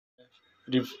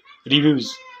rev-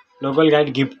 reviews. Local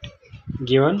guide gift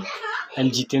given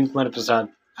and Jitendra Prasad.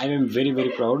 I am very very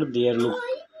proud. They are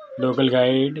local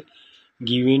guide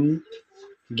given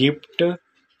gift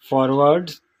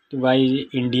forward by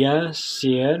India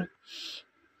share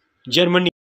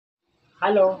Germany.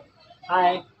 Hello,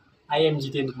 hi. I am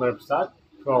Jitendra Prasad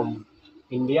from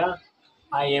India.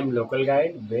 I am local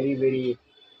guide. Very very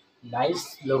nice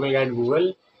local guide Google.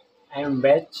 I am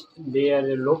batch. They are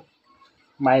look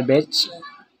my batch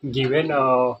given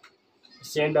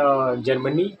send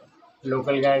Germany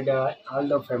local guide all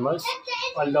the famous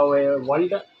all the way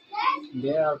world.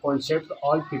 Their concept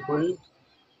all people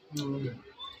mm,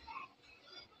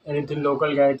 anything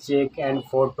local guide check and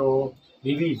photo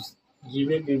reviews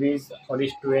given reviews for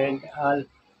student all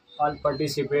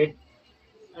participate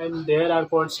and there are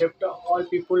concept all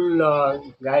people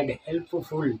guide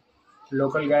helpful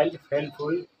local guide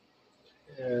helpful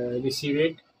receive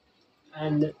it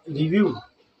and review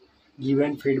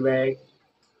given feedback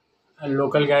and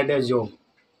local guide as job.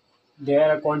 There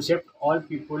are concept all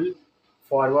people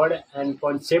forward and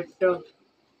concept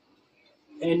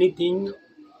anything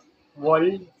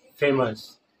world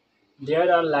famous. There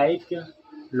are like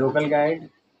local guide.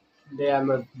 They are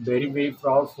a very very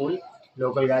proudful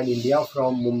local guide India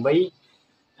from Mumbai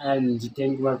and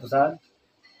Jitendra Prasad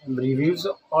reviews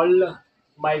all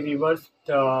my viewers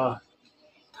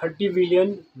 30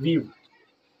 billion view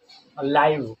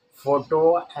live photo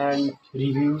and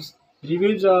reviews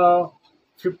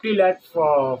 50 lakh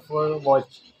for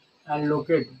watch and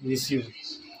locate receive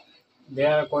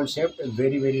their concept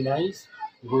very very nice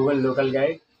Google local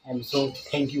guide and so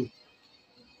thank you.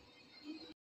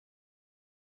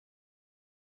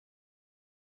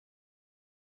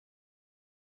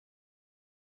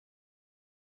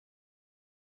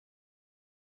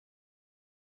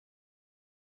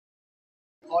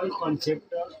 All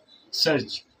concept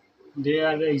search they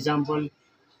are the example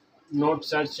not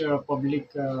search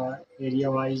public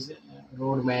area wise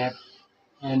road map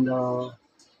and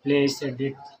place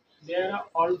edit they are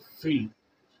all free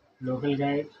local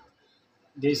guide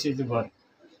this is the work.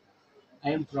 I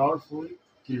am proudful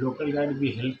the local guide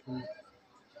be helpful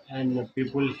and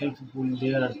people helpful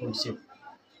there are concept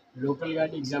local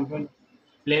guide example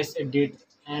place edit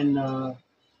and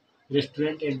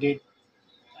restaurant edit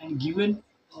and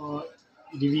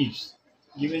reviews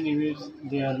given reviews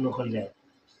they are local guide.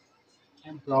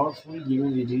 I'm proudful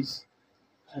given reviews.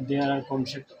 There are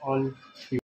concept all